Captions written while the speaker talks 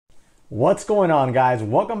What's going on, guys?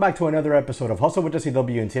 Welcome back to another episode of Hustle with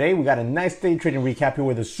JesseW, and today we got a nice day trading recap here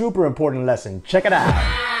with a super important lesson. Check it out.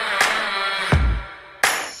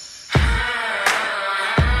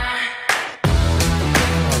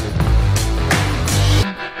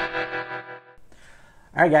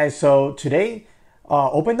 All right, guys. So today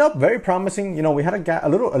opened up very promising. You know, we had a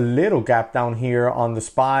little gap down here on the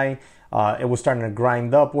SPY. It was starting to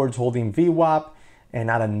grind upwards, holding VWAP. And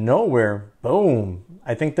out of nowhere, boom.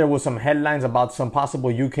 I think there was some headlines about some possible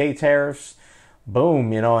UK tariffs.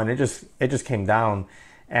 Boom, you know, and it just came down.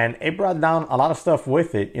 And it brought down a lot of stuff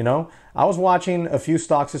with it, you know. I was watching a few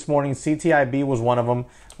stocks this morning. CTIB was one of them.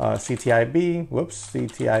 CTIB was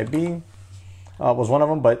one of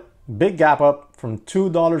them. But big gap up from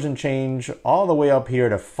 $2 and change all the way up here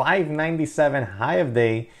to $5.97 high of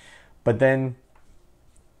day. But then,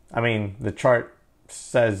 I mean, the chart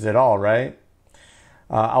says it all, right?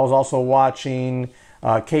 I was also watching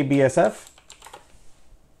KBSF.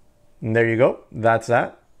 And there you go. That's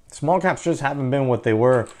that. Small caps just haven't been what they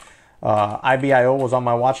were. IBIO was on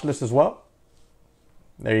my watch list as well.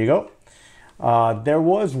 There you go. There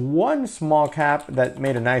was one small cap that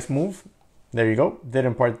made a nice move. There you go.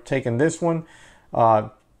 Didn't partake in this one.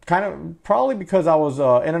 Kind of probably because I was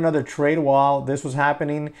in another trade while this was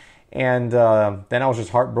happening. And then I was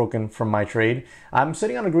just heartbroken from my trade. I'm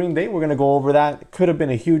sitting on a green day. We're going to go over that. It could have been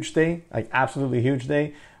a huge day, like absolutely huge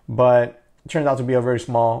day. But it turns out to be a very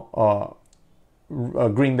small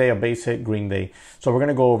green day, a base hit green day. So we're going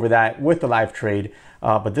to go over that with the live trade.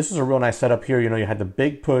 But this is a real nice setup here. You know, you had the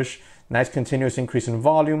big push, nice continuous increase in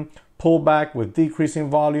volume, pullback with decreasing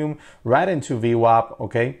volume, right into VWAP,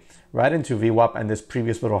 okay? Right into VWAP and this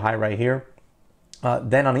previous little high right here.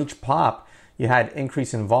 Then on each pop, you had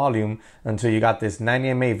increase in volume until you got this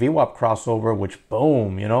 90 MA VWAP crossover, which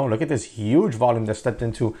boom, you know, look at this huge volume that stepped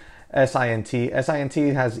into SINT. SINT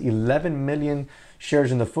has 11 million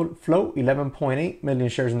shares in the float, 11.8 million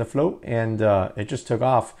shares in the float, and it just took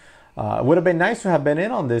off. It would have been nice to have been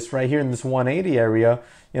in on this right here in this 180 area,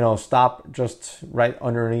 you know, stop just right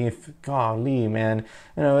underneath. Golly, man.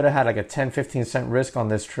 You know, it would have had like a 10-15 cent risk on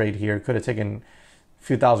this trade here. Could have taken a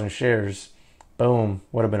few thousand shares. Boom,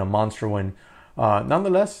 would have been a monster win.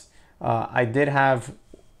 Nonetheless, I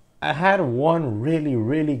had one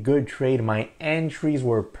really good trade. My entries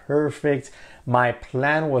were perfect. My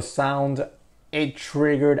plan was sound. It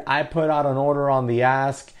triggered. I put out an order on the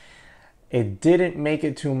ask. It didn't make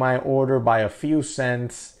it to my order by a few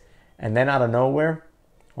cents. And then out of nowhere,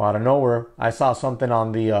 I saw something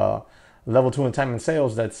on the level 2 in time and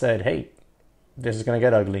sales that said, hey, this is going to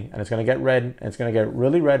get ugly, and it's going to get red, and it's going to get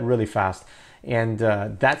really red really fast. And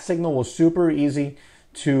that signal was super easy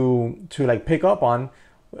to like pick up on.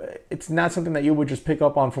 It's not something that you would just pick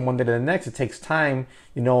up on from one day to the next. It takes time,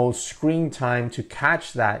 you know, screen time to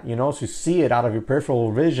catch that, you know, to see it out of your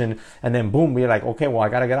peripheral vision. And then boom, you're like, okay, well, I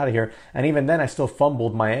got to get out of here. And even then I still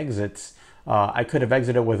fumbled my exits. I could have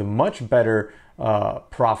exited with a much better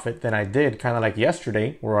profit than I did, kind of like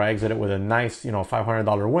yesterday, where I exited with a nice, you know,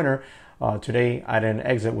 $500 winner. Today, I didn't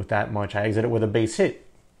exit with that much. I exited with a base hit.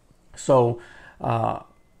 So we're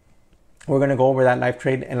going to go over that live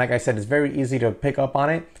trade. And like I said, it's very easy to pick up on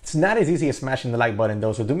it. It's not as easy as smashing the like button,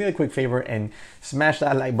 though. So do me a quick favor and smash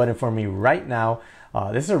that like button for me right now.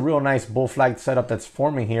 This is a real nice bull flag setup that's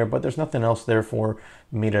forming here, but there's nothing else there for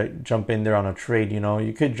me to jump in there on a trade. You know,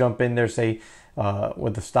 you could jump in there, say,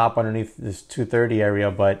 with the stop underneath this 230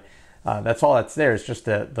 area, but that's all that's there. It's just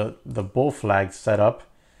the bull flag setup.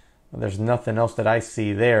 There's nothing else that I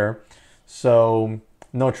see there. So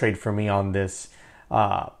no trade for me on this.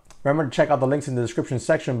 Remember to check out the links in the description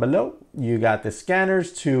section below. You got the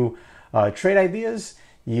scanners to trade ideas.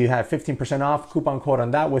 You have 15% off coupon code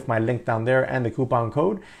on that with my link down there and the coupon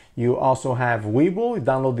code. You also have Webull. You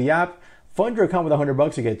download the app. Fund your account with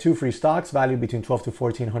 $100. You get 2 free stocks valued between $1,200 to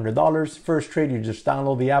 $1,400. First trade, you just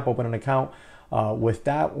download the app, open an account with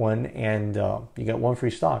that one, and you get 1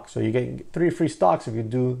 free stock. So you get 3 free stocks if you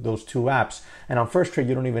do those 2 apps. And on first trade,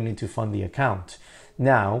 you don't even need to fund the account.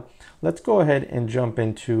 Now, let's go ahead and jump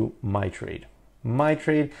into my trade. My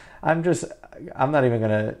trade, I'm not even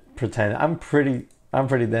gonna pretend. I'm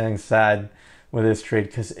pretty dang sad with this trade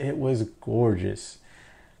because it was gorgeous.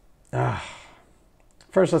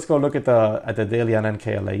 First, let's go look at the daily on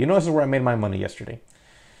NKLA. You know, this is where I made my money yesterday.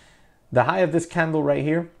 The high of this candle right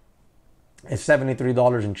here is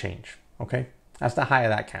 $73 and change. Okay, that's the high of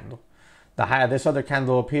that candle. The high of this other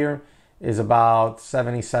candle up here is about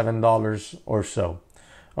 $77 or so.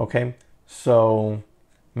 Okay, so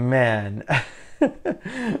man,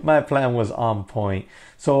 my plan was on point.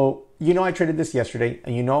 So you know, I traded this yesterday,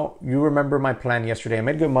 and you remember my plan yesterday. I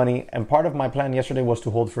made good money, and part of my plan yesterday was to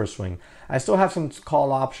hold for a swing. I still have some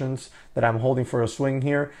call options that I'm holding for a swing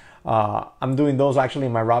here. I'm doing those actually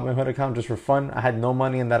in my Robinhood account just for fun. I had no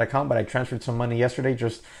money in that account, but I transferred some money yesterday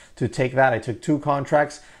just to take that. I took 2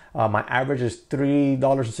 contracts. My average is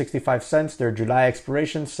 $3.65. Their July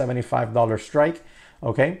expiration, $75 strike.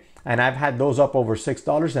 Okay. And I've had those up over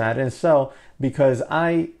 $6, and I didn't sell because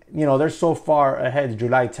they're so far ahead,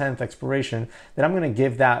 July 10th expiration, that I'm going to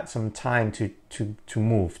give that some time to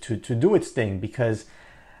move, to do its thing. Because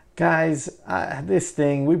guys, this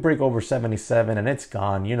thing, we break over 77 and it's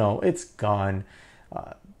gone. It's gone.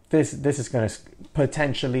 This is going to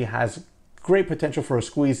potentially has great potential for a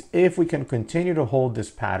squeeze if we can continue to hold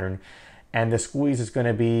this pattern, and the squeeze is going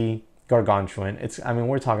to be gargantuan.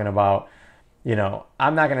 We're talking about,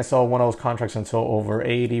 I'm not going to sell one of those contracts until over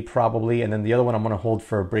 80 probably, and then the other one I'm going to hold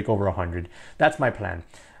for a break over 100. That's my plan.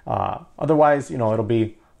 Otherwise, it'll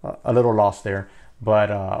be a little loss there,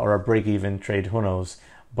 but or a break even trade, who knows.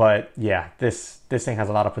 But yeah, this thing has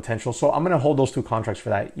a lot of potential. So I'm going to hold those 2 contracts for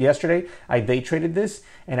that. Yesterday, I day traded this,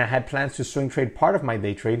 and I had plans to swing trade part of my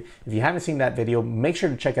day trade. If you haven't seen that video, make sure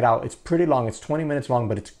to check it out. It's pretty long. It's 20 minutes long,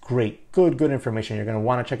 but it's great. Good information. You're going to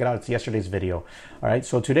want to check it out. It's yesterday's video. All right.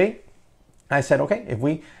 So today, I said, okay,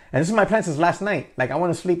 and this is my plan since last night. Like, I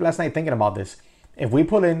want to sleep last night thinking about this. If we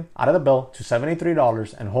pull in out of the bill to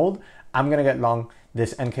 $73 and hold, I'm going to get long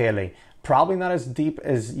this NKLA. Probably not as deep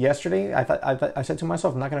as yesterday. I said to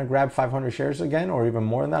myself, I'm not going to grab 500 shares again, or even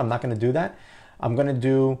more than that. I'm not going to do that. I'm going to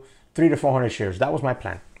do 300 to 400 shares. That was my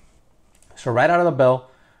plan. So right out of the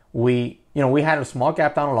bell, we had a small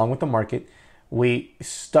gap down along with the market. We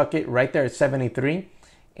stuck it right there at 73.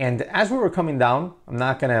 And as we were coming down, I'm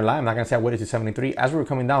not going to lie, I'm not going to say I waited to 73. As we were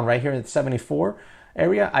coming down right here at 74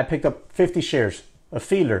 area, I picked up 50 shares, a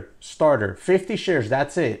feeler, starter, 50 shares.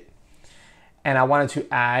 That's it. And I wanted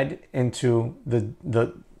to add into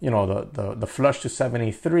the flush to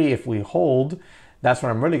 73. If we hold, that's what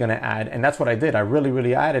I'm really going to add. And that's what I did. I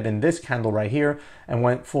really added in this candle right here and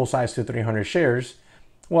went full size to 300 shares.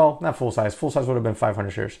 Well, not full size. Full size would have been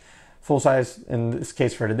 500 shares. Full size in this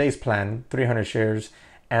case for today's plan, 300 shares.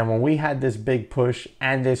 And when we had this big push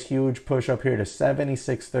and this huge push up here to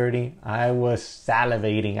 76.30, I was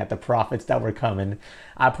salivating at the profits that were coming.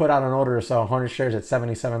 I put out an order to sell 100 shares at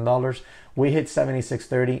 $77. We hit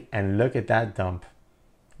 76.30, and look at that dump.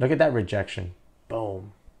 Look at that rejection.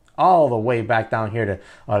 Boom. All the way back down here to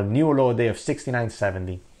a new low day of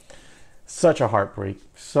 69.70. Such a heartbreak.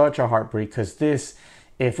 Such a heartbreak, because this,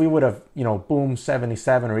 if we would have, boom,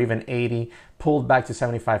 77 or even 80, pulled back to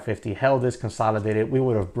 75.50, held this, consolidated, we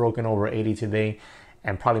would have broken over 80 today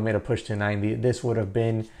and probably made a push to 90. This would have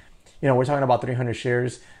been, we're talking about 300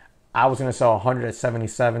 shares. I was going to sell 100 at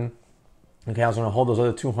 77. Okay, I was going to hold those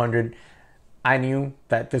other 200. I knew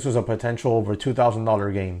that this was a potential over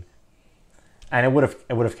 $2,000 gain, and it would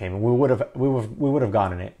have came. We would have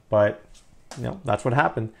gotten it, but that's what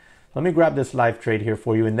happened. Let me grab this live trade here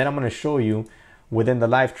for you, and then I'm going to show you within the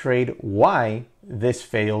live trade why this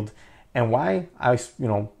failed and why I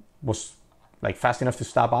was like fast enough to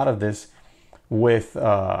stop out of this with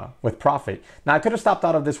profit. Now I could have stopped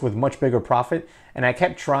out of this with much bigger profit, and I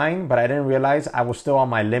kept trying, but I didn't realize I was still on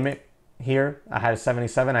my limit here. I had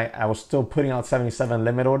 77. I was still putting out 77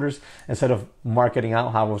 limit orders instead of marketing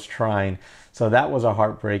out how I was trying. So that was a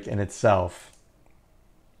heartbreak in itself.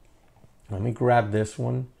 Let me grab this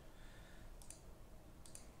one.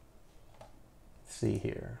 Let's see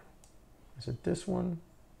here. Is it this one?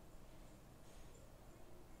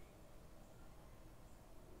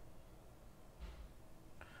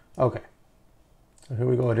 Okay. So here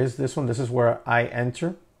we go. It is this one. This is where I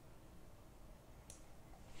enter.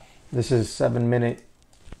 This is 7-minute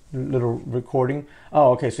little recording.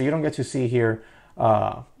 Oh, okay. So you don't get to see here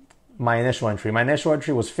my initial entry. My initial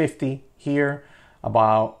entry was 50 here,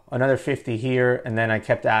 about another 50 here, and then I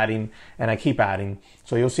kept adding and I keep adding.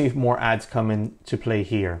 So you'll see more ads come into play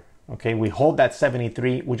here. Okay, we hold that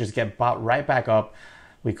 73, we just get bought right back up.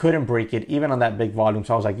 We couldn't break it even on that big volume.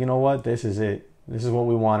 So I was like, you know what? This is it. This is what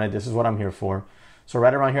we wanted. This is what I'm here for. So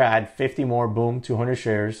right around here, I had 50 more, boom, 200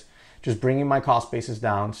 shares. Just bringing my cost basis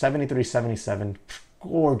down, 73, 77,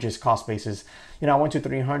 gorgeous cost basis. I went to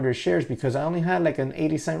 300 shares because I only had like an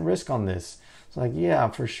 80-cent risk on this. It's like, yeah,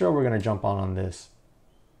 for sure we're going to jump on this.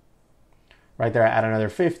 Right there, I add another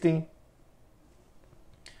 50.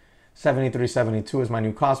 73, 72 is my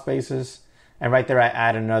new cost basis. And right there, I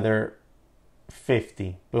add another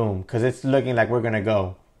 50. Boom, because it's looking like we're going to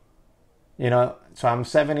go. So I'm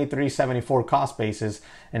 73, 74 cost basis,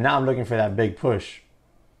 and now I'm looking for that big push.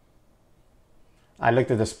 I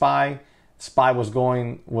looked at the SPY. SPY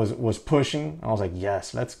was pushing. I was like,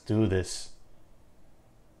 yes, let's do this.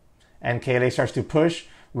 NKLA starts to push.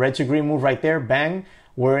 Red to green move right there. Bang.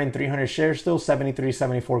 We're in 300 shares still.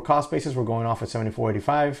 73.74 cost basis. We're going off at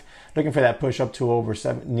 74.85. Looking for that push up to over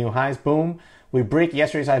new highs. Boom. We break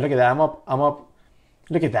yesterday's high. Look at that. I'm up.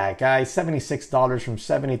 Look at that, guys. $76 from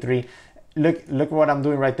 73. Look what I'm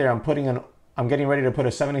doing right there. I'm getting ready to put a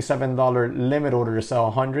 $77 limit order to sell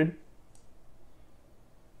 100.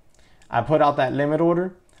 I put out that limit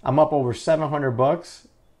order. I'm up over 700 bucks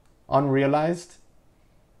unrealized.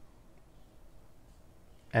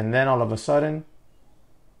 And then all of a sudden,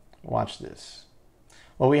 watch this.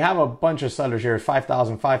 Well, we have a bunch of sellers here.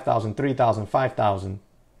 5,000, 5,000, 3,000, 5,000.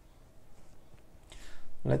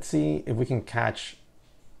 Let's see if we can catch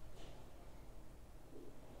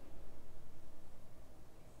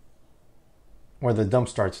where the dump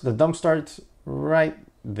starts. The dump starts right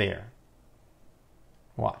there.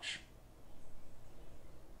 Watch.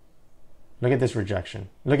 Look at this rejection.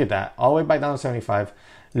 Look at that. All the way back down to 75.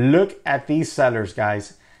 Look at these sellers,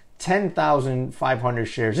 guys. 10,500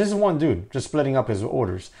 shares. This is one dude just splitting up his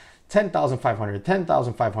orders. 10,500,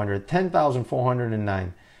 10,500,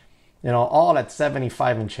 10,409. You know, all at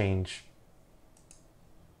 75 and change.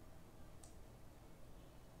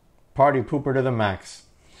 Party pooper to the max.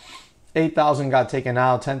 8,000 got taken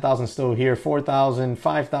out. 10,000 still here. 4,000,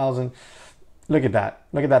 5,000. Look at that.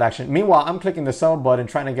 Look at that action. Meanwhile, I'm clicking the sell button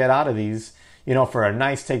trying to get out of these, you know, for a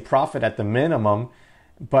nice take profit at the minimum.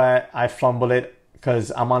 But I fumble it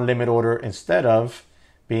because I'm on limit order instead of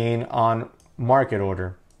being on market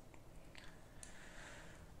order.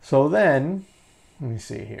 So then, let me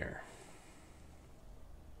see here.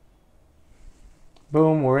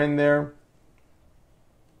 Boom, we're in there.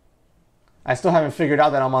 I still haven't figured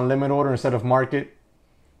out that I'm on limit order instead of market.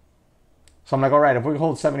 So I'm like, all right, if we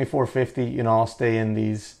hold 74.50, you know, I'll stay in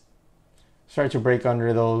these. Start to break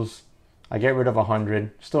under those. I get rid of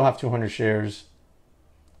 100. Still have 200 shares.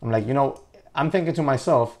 I'm like, you know, I'm thinking to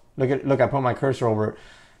myself, look, I put my cursor over it.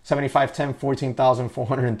 75.10,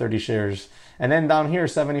 14,430 shares. And then down here,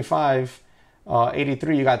 75,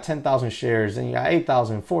 83, you got 10,000 shares. And you got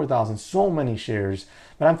 8,000, 4,000, so many shares.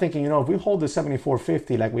 But I'm thinking, you know, if we hold the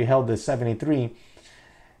 74.50 like we held the 73,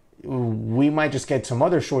 we might just get some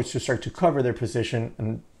other shorts to start to cover their position.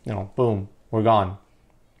 And, you know, boom, we're gone.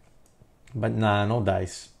 But nah, no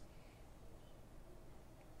dice.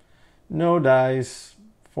 No dice.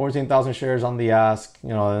 14,000 shares on the ask. You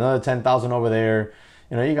know, another 10,000 over there.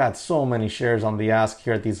 You know, you got so many shares on the ask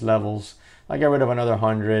here at these levels. I get rid of another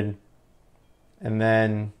 100. And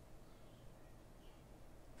then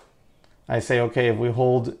I say, okay, if we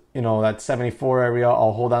hold, you know, that 74 area,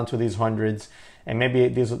 I'll hold on to these hundreds. And maybe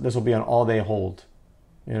this will be an all-day hold.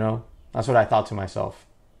 You know, that's what I thought to myself.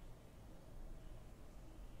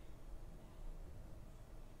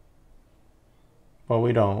 But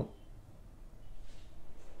we don't.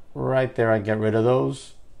 Right there, I get rid of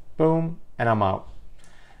those. Boom, and I'm out.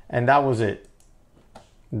 And that was it.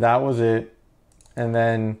 That was it. And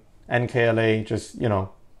then NKLA just, you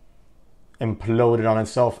know, imploded on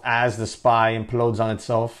itself as the SPY implodes on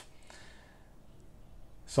itself.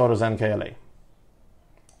 So does NKLA.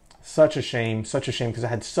 Such a shame because it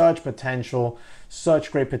had such potential,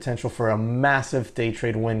 such great potential for a massive day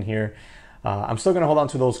trade win here. I'm still going to hold on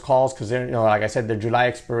to those calls because they're, you know, like I said, they're July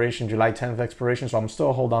expiration, July 10th expiration. So I'm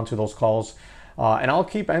still hold on to those calls. And I'll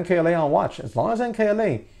keep NKLA on watch. As long as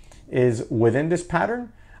NKLA is within this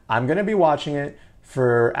pattern, I'm going to be watching it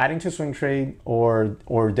for adding to swing trade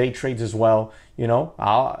or day trades as well. You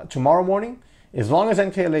know, tomorrow morning, as long as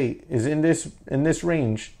NKLA is in this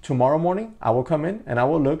range, tomorrow morning, I will come in and I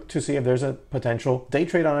will look to see if there's a potential day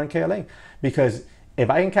trade on NKLA. Because if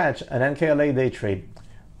I can catch an NKLA day trade,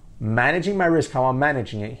 managing my risk how I'm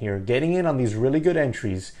managing it here, getting in on these really good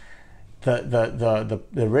entries, the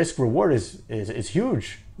risk reward is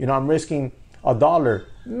huge. You know, I'm risking $1,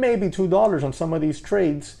 maybe $2 on some of these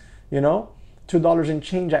trades, you know, $2 and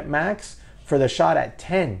change at max for the shot at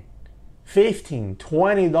 10, 15,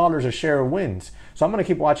 $20 a share wins. So I'm going to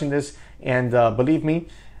keep watching this, and believe me,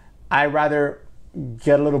 I'd rather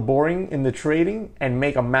get a little boring in the trading and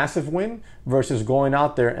make a massive win versus going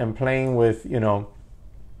out there and playing with, you know,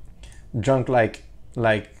 junk like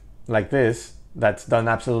this that's done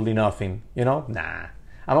absolutely nothing. You know, nah.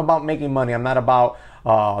 I'm about making money. I'm not about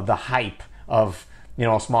the hype of, you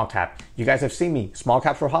know, small cap. You guys have seen me. Small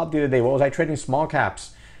caps were hot the other day. What was I trading? Small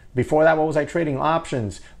caps. Before that, what was I trading?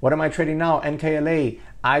 Options. What am I trading now? NKLA.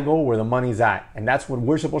 I go where the money's at. And that's what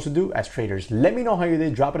we're supposed to do as traders. Let me know how you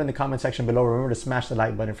did. Drop it in the comment section below. Remember to smash the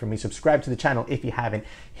like button for me. Subscribe to the channel if you haven't.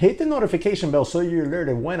 Hit the notification bell so you're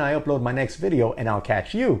alerted when I upload my next video. And I'll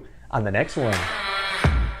catch you on the next one.